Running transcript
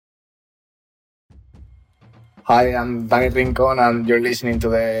Hi, I'm Dani Rincon, and you're listening to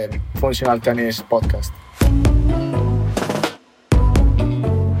the Functional Tennis Podcast.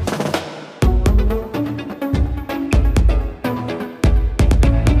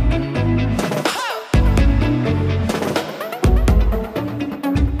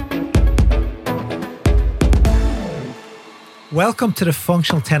 Welcome to the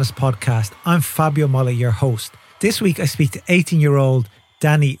Functional Tennis Podcast. I'm Fabio Molla, your host. This week I speak to 18-year-old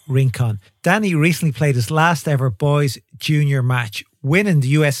Dani Rincon. Dani recently played his last ever boys junior match, winning the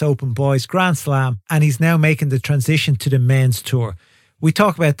US Open Boys Grand Slam, and he's now making the transition to the men's tour. We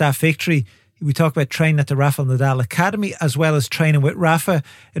talk about that victory. We talk about training at the Rafa Nadal Academy, as well as training with Rafa,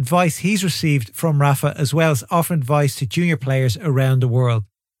 advice he's received from Rafa, as well as offering advice to junior players around the world.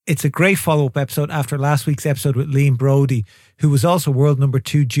 It's a great follow-up episode after last week's episode with Liam Brodie, who was also world number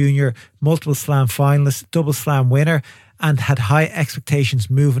 2 junior, multiple slam finalist, double slam winner, and had high expectations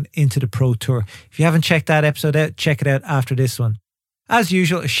moving into the Pro Tour. If you haven't checked that episode out, check it out after this one. As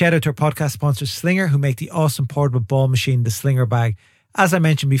usual, a shout out to our podcast sponsor Slinger, who make the awesome portable ball machine, the Slinger bag. As I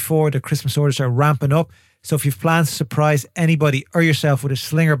mentioned before, the Christmas orders are ramping up, so if you've plans to surprise anybody or yourself with a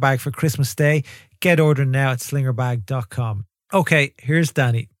Slinger bag for Christmas Day, get ordering now at slingerbag.com. Okay, here's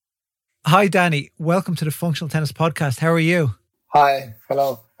Dani. Hi Dani, welcome to the Functional Tennis Podcast. How are you? Hi,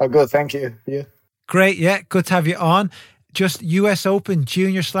 hello. Oh, good, thank you. You? Great, yeah, good to have you on. Just US Open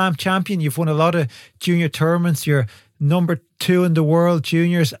Junior Slam champion. You've won a lot of junior tournaments. You're number 2 in the world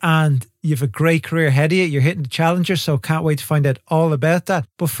juniors, and you've a great career ahead of you. You're hitting the challengers, so can't wait to find out all about that.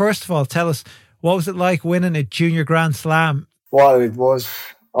 But first of all, tell us, what was it like winning a junior Grand Slam? Well, it was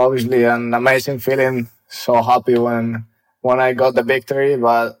obviously an amazing feeling. So happy when I got the victory,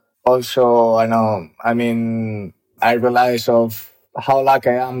 but also, I realize of how lucky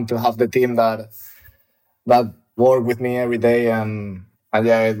I am to have the team that work with me every day. And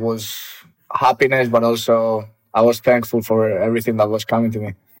yeah, it was happiness, but also I was thankful for everything that was coming to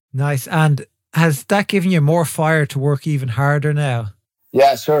me. Nice. And has that given you more fire to work even harder now?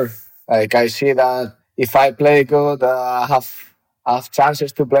 Yeah, sure. Like I see that if I play good, I have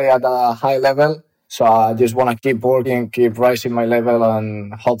chances to play at a high level. So I just want to keep working, keep rising my level,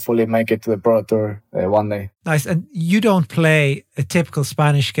 and hopefully make it to the Pro Tour one day. Nice. And you don't play a typical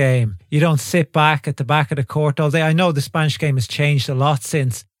Spanish game. You don't sit back at the back of the court all day. I know the Spanish game has changed a lot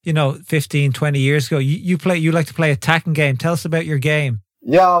since, 15, 20 years ago. You like to play attacking game. Tell us about your game.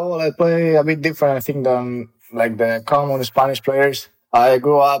 Yeah, well, I play a bit different, I think, than like the common Spanish players. I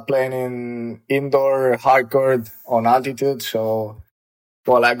grew up playing in indoor hard court on altitude. So,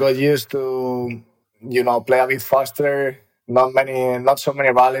 well, I got used to play a bit faster, not so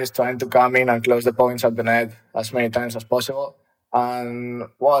many rallies, trying to come in and close the points at the net as many times as possible. And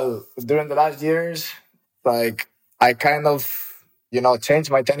well, during the last years, like I kind of,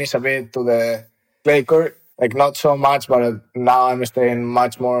 changed my tennis a bit to the clay court. Like not so much, but now I'm staying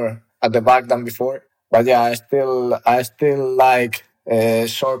much more at the back than before. But yeah, I still like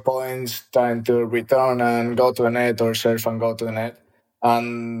short points, trying to return and go to the net or serve and go to the net.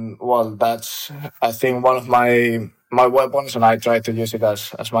 And well, that's, I think, one of my weapons, and I try to use it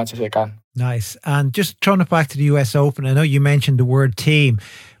as much as I can. Nice. And just throwing it back to the US Open, I know you mentioned the word team.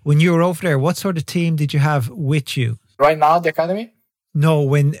 When you were over there, what sort of team did you have with you? Right now, the academy? No,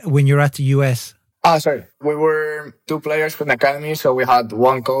 when you're at the US. Sorry. We were 2 players from the academy, so we had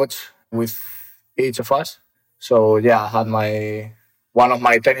 1 coach with each of us. So yeah, I had one of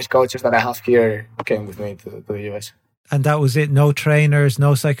my tennis coaches that I have here came with me to the US. And that was it? No trainers,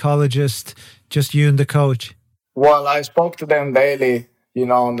 no psychologist, just you and the coach? Well, I spoke to them daily,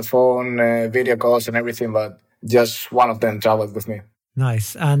 on the phone, video calls and everything, but just one of them traveled with me.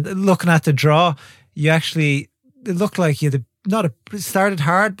 Nice. And looking at the draw, it looked like you started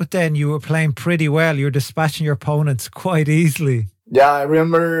hard, but then you were playing pretty well. You were dispatching your opponents quite easily. Yeah, I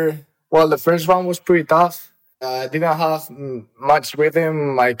remember, well, the first one was pretty tough. I didn't have much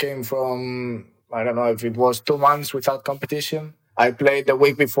rhythm. I came from, I don't know if it was 2 months without competition. I played the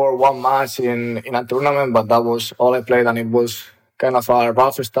week before 1 match in a tournament, but that was all I played, and it was kind of a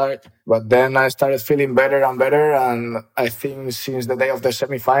rough start. But then I started feeling better and better, and I think since the day of the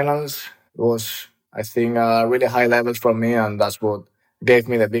semifinals, it was, I think, really high levels from me, and that's what gave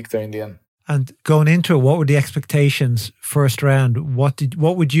me the victory in the end. And going into it, what were the expectations first round? What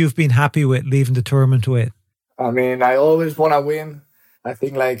would you have been happy with leaving the tournament with? I mean, I always want to win. I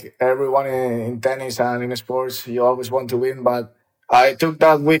think like everyone in tennis and in sports, you always want to win. But I took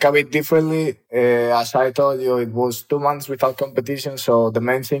that week a bit differently. As I told you, it was 2 months without competition. So the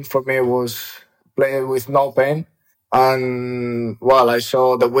main thing for me was play with no pain. And well, I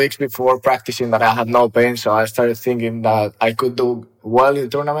saw the weeks before practicing that I had no pain. So I started thinking that I could do well in the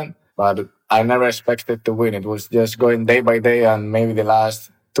tournament. But I never expected to win. It was just going day by day, and maybe the last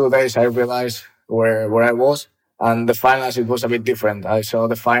 2 days I realized where I was. And the finals, it was a bit different. I saw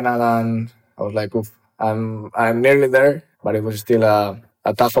the final and I was like, oof, I'm nearly there, but it was still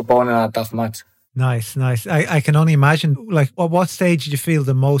a tough opponent, a tough match. Nice, nice. I can only imagine, like, at what stage did you feel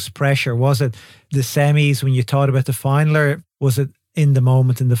the most pressure? Was it the semis when you thought about the final, or was it in the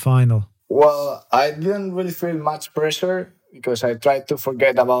moment in the final? Well, I didn't really feel much pressure because I tried to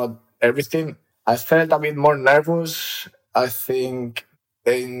forget about everything. I felt a bit more nervous, I think,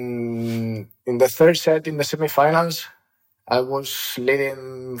 in the third set in the semifinals. I was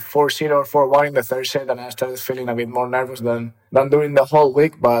leading 4-0 or 4-1 in the third set, and I started feeling a bit more nervous than during the whole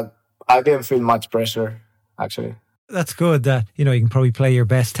week, but I didn't feel much pressure, actually. That's good that, you know, you can probably play your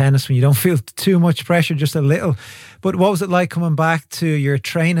best tennis when you don't feel too much pressure, just a little. But what was it like coming back to your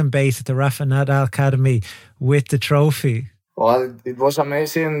training base at the Rafa Nadal Academy with the trophy? Well, it was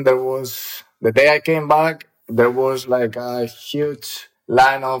amazing. The day I came back, there was like a huge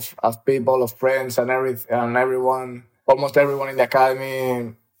line of people, of friends and everyone, almost everyone in the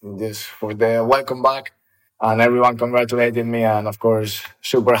academy, just for the welcome back. And everyone congratulated me, and of course,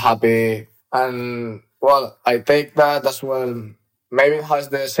 super happy. And well, I take that as well. Maybe it has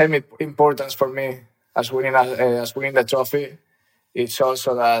the same importance for me as winning the trophy. It's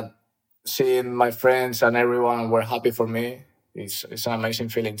also that seeing my friends and everyone were happy for me. It's an amazing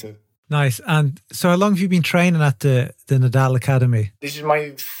feeling too. Nice. And so how long have you been training at the Nadal Academy? This is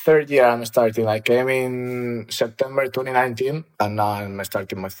my third year I'm starting. I came in September 2019, and now I'm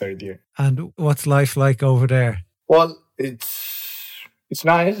starting my third year. And what's life like over there? Well, it's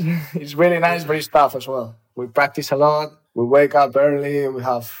nice. It's really nice, but it's tough as well. We practice a lot. We wake up early. We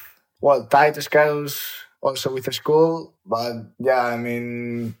have, well, tight schedules also with the school. But yeah, I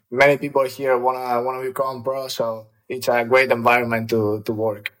mean, many people here wanna become pro, so it's a great environment to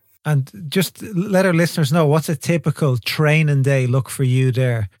work. And just let our listeners know, what's a typical training day look for you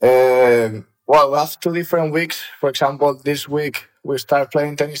there? Well, we have 2 different weeks. For example, this week we start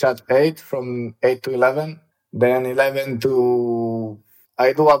playing tennis at 8, from 8 to 11. Then 11 to...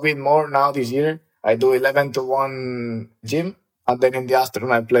 I do a bit more now this year. I do 11 to 1 gym. And then in the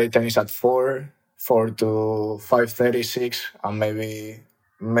afternoon I play tennis at 4 to 5:30, 6. And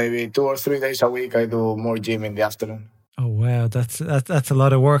maybe 2 or 3 days a week I do more gym in the afternoon. Oh wow, that's a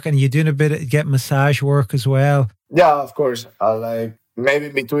lot of work. And you're doing a bit of get massage work as well. Yeah, of course. I like maybe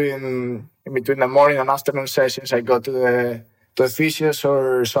in between the morning and afternoon sessions I go to the physios,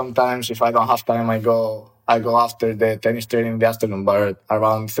 or sometimes if I don't have time I go after the tennis training in the afternoon, but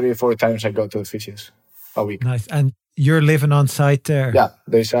around 3 or 4 times I go to the physios a week. Nice. And you're living on site there? Yeah,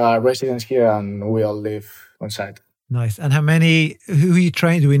 there's a residence here and we all live on site. Nice. And who you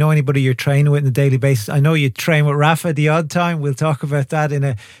train? Do we know anybody you're training with on a daily basis? I know you train with Rafa the odd time. We'll talk about that in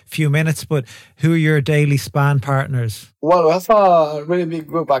a few minutes, but who are your daily span partners? Well, we have a really big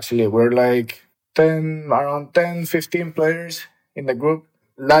group actually. We're like around 10, 15 players in the group.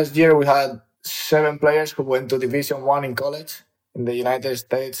 Last year we had 7 players who went to Division 1 in college in the United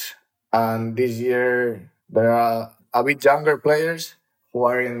States. And this year there are a bit younger players who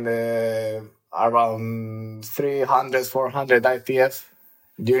are in the around 300, 400 ITF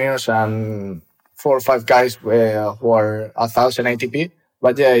juniors, and 4 or 5 guys who are 1,000 ATP.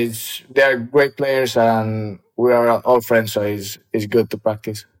 But yeah, they are great players and we are all friends, so it's good to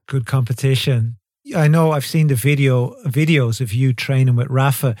practice. Good competition. I know I've seen the videos of you training with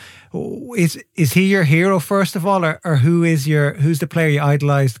Rafa. Is he your hero first of all, or who's the player you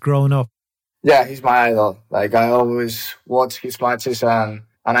idolized growing up? Yeah, he's my idol. Like I always watch his matches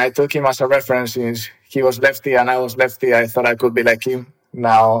and I took him as a reference since he was lefty and I was lefty. I thought I could be like him.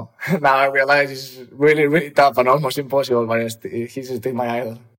 Now I realize it's really, really tough and almost impossible, but he's still my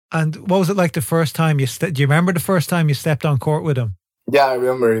idol. And what was it like the first time do you remember the first time you stepped on court with him? Yeah, I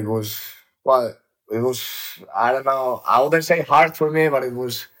remember it was, I don't know, I wouldn't say hard for me, but it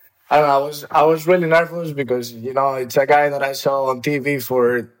was, I don't know, I was really nervous because, you know, it's a guy that I saw on TV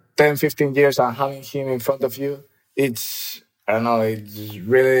for 10, 15 years and having him in front of you, I don't know,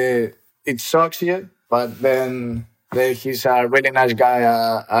 it shocks you, but then he's a really nice guy,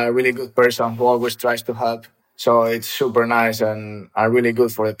 a really good person who always tries to help. So it's super nice and really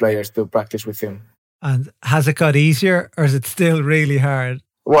good for the players to practice with him. And has it got easier or is it still really hard?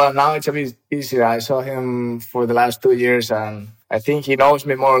 Well, now it's a bit easier. I saw him for the last 2 years and I think he knows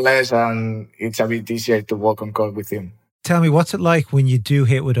me more or less and it's a bit easier to walk on court with him. Tell me, what's it like when you do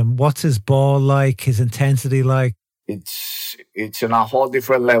hit with him? What's his ball like, his intensity like? It's on a whole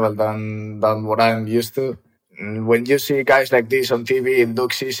different level than what I'm used to. When you see guys like this on TV, it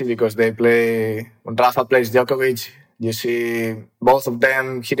looks easy because when Rafa plays Djokovic, you see both of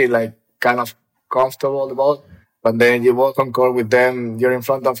them hitting like kind of comfortable with the ball. But then you walk on court with them, you're in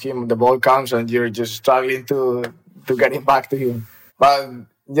front of him, the ball comes, and you're just struggling to get it back to him. But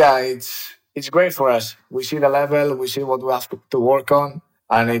yeah, it's great for us. We see the level, we see what we have to work on,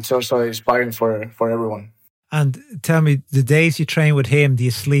 and it's also inspiring for everyone. And tell me, the days you train with him, do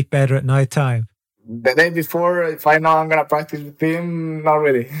you sleep better at night time? The day before, if I know I'm gonna practice with him, not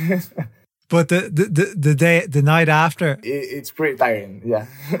really. But the night after, It's pretty tiring. Yeah.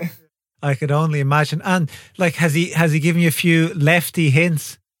 I could only imagine. And like, has he given you a few lefty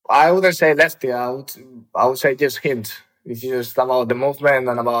hints? I wouldn't say lefty. I would say just hints. It's just about the movement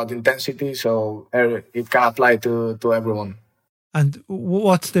and about intensity, so it can apply to everyone. And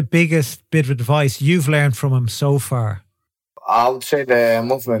what's the biggest bit of advice you've learned from him so far? I would say the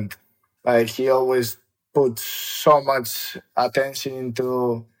movement. Like he always puts so much attention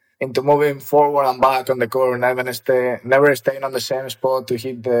into moving forward and back on the court, never staying on the same spot to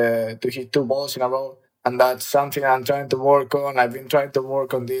hit two balls in a row. And that's something I'm trying to work on. I've been trying to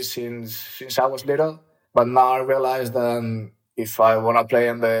work on this since I was little, but now I realize that if I want to play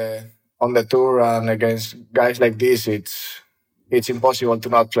on the tour and against guys like this, it's impossible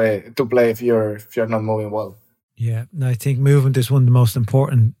to play if you're not moving well. Yeah, and I think movement is one of the most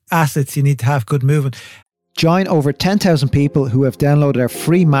important assets. You need to have good movement. Join over 10,000 people who have downloaded our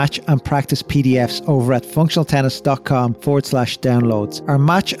free match and practice PDFs over at functionaltennis.com/downloads. Our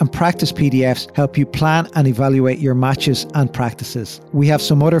match and practice PDFs help you plan and evaluate your matches and practices. We have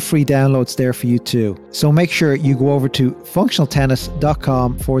some other free downloads there for you too. So make sure you go over to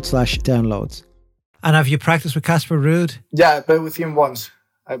functionaltennis.com/downloads. And have you practiced with Casper Ruud? Yeah, I played with him once.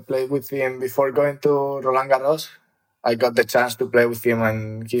 I played with him before going to Roland Garros. I got the chance to play with him,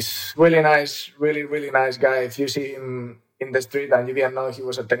 and he's really nice, really, really nice guy. If you see him in the street and you didn't know he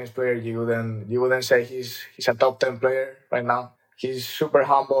was a tennis player, you wouldn't say he's a top 10 player right now. He's super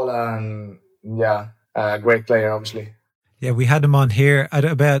humble and a great player, obviously. Yeah, we had him on here at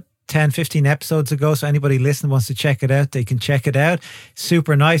about 10, 15 episodes ago. So anybody listening wants to check it out, they can check it out.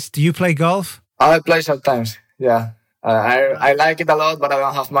 Super nice. Do you play golf? I play sometimes, yeah. I like it a lot, but I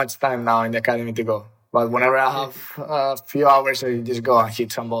don't have much time now in the academy to go. But whenever I have a few hours, I just go and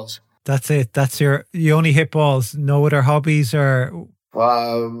hit some balls. That's it. You only hit balls. No other hobbies or?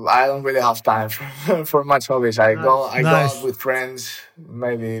 Well, I don't really have time for much hobbies. I go out with friends,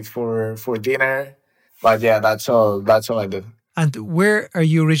 maybe for dinner. But yeah, that's all I do. And where are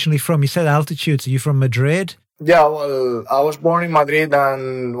you originally from? You said altitude. So you from Madrid? Yeah, well, I was born in Madrid,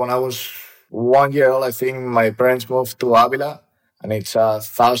 and when I was 1 year old, I think my parents moved to Avila. And it's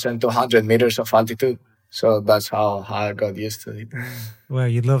 1,200 meters of altitude. So that's how I got used to it. Well,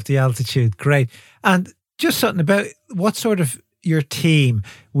 you love the altitude. Great. And just something about what sort of your team.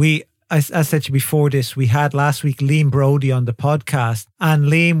 As I said to you before this, we had last week Liam Brody on the podcast. And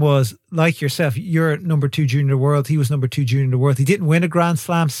Liam was, like yourself, you're number 2 junior in the world. He was number 2 junior in the world. He didn't win a Grand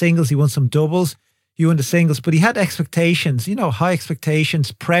Slam singles. He won some doubles. You won the singles. But he had expectations, high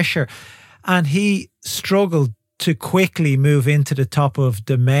expectations, pressure. And he struggled to quickly move into the top of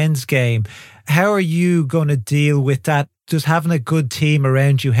the men's game. How are you going to deal with that? Does having a good team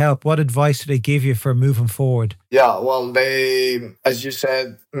around you help? What advice do they give you for moving forward? Yeah, well, as you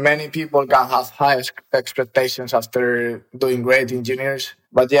said, many people can have high expectations after doing great in juniors.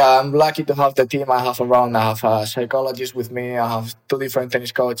 But yeah, I'm lucky to have the team I have around. I have a psychologist with me. I have 2 different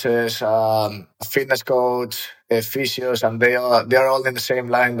tennis coaches, a fitness coach, physios, and they are all in the same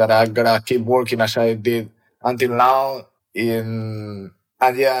line that I gotta keep working as I did until now. And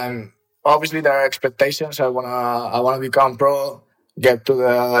obviously there are expectations. I wanna become pro, get to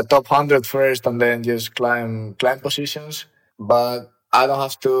the top 100 first, and then just climb positions. But I don't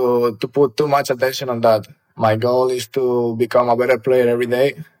have to put too much attention on that. My goal is to become a better player every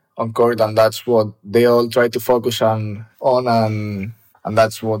day on court, and that's what they all try to focus on, and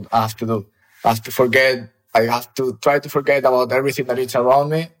that's what I have to do. I have to try to forget about everything that is around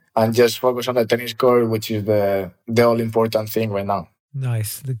me and just focus on the tennis court, which is the all important thing right now.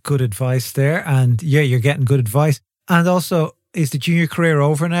 Nice. Good advice there. And yeah, you're getting good advice. And also, is the junior career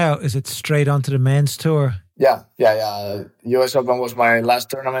over now? Is it straight onto the men's tour? Yeah. US Open was my last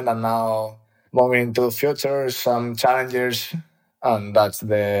tournament, and now moving into futures, some challengers, and that's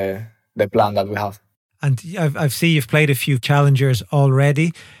the plan that we have. And I've seen you've played a few challengers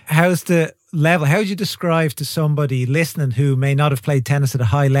already. How's the level? How would you describe to somebody listening who may not have played tennis at a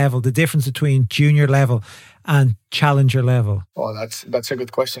high level the difference between junior level and challenger level? Oh, that's a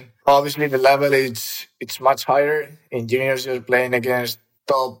good question. Obviously, the level it's much higher. In juniors, you're playing against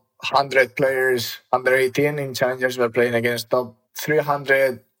top 100 players under 18. In challengers, we're playing against top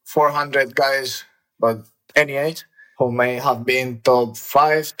 300, 400 guys, but any age. who may have been top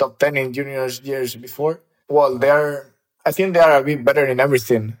 5, top 10 in juniors years before. Well, I think they are a bit better in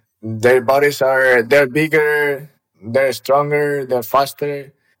everything. Their bodies they're bigger, they're stronger, they're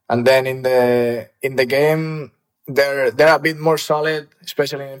faster. And then in the game, they're a bit more solid,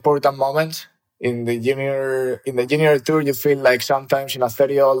 especially in important moments. In the junior tour, you feel like sometimes in a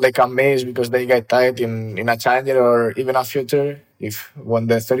 30-all they can miss because they get tight in a challenger or even a future. If when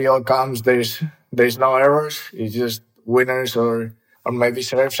the 30-all comes, there's no errors. It's just winners or maybe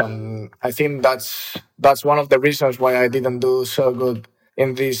serves, and I think that's one of the reasons why I didn't do so good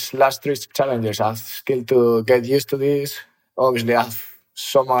in these last 3 challengers. I have still to get used to this. Obviously, I have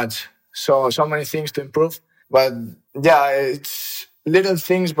so many things to improve. But yeah, it's little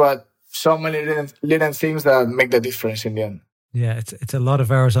things, but so many little things that make the difference in the end. Yeah, it's a lot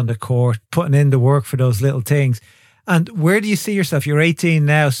of hours on the court, putting in the work for those little things. And where do you see yourself? You're 18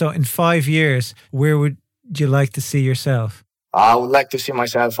 now, so in 5 years, where would you like to see yourself? I would like to see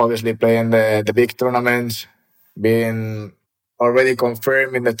myself obviously playing the big tournaments, being already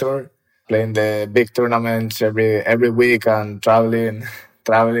confirmed in the tour, playing the big tournaments every week and traveling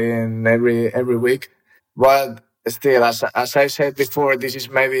every week. But still, as I said before, this is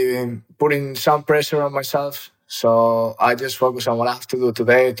maybe putting some pressure on myself. So I just focus on what I have to do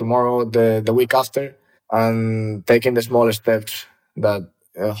today, tomorrow, the week after, and taking the small steps that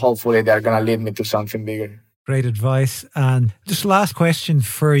hopefully they're going to lead me to something bigger. Great advice. And just last question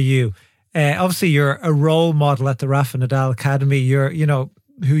for you. Obviously, you're a role model at the Rafa Nadal Academy. You're,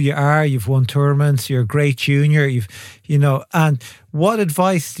 who you are. You've won tournaments. You're a great junior. And what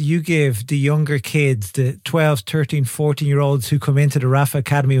advice do you give the younger kids, the 12, 13, 14-year-olds who come into the Rafa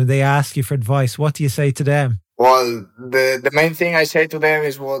Academy when they ask you for advice? What do you say to them? Well, the main thing I say to them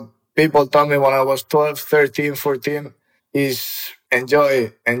is what people told me when I was 12, 13, 14 is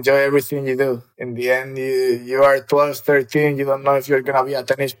enjoy everything you do. In the end, you are 12, 13, you don't know if you're going to be a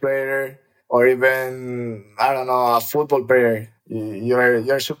tennis player or even, I don't know, a football player.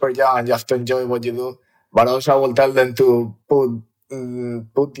 You're super young and you have to enjoy what you do. But also I will tell them to put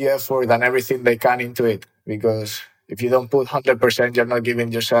the effort and everything they can into it. Because if you don't put 100%, you're not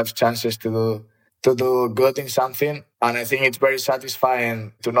giving yourself chances to do good in something. And I think it's very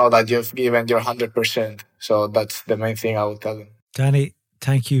satisfying to know that you've given your 100%. So that's the main thing I will tell them. Dani,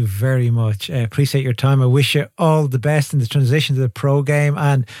 thank you very much. I appreciate your time. I wish you all the best in the transition to the pro game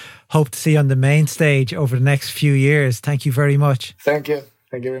and hope to see you on the main stage over the next few years. Thank you very much. Thank you.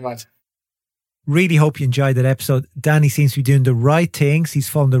 Thank you very much. Really hope you enjoyed that episode. Dani seems to be doing the right things. He's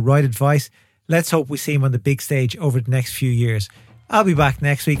following the right advice. Let's hope we see him on the big stage over the next few years. I'll be back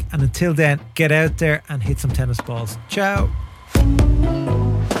next week. And until then, get out there and hit some tennis balls. Ciao.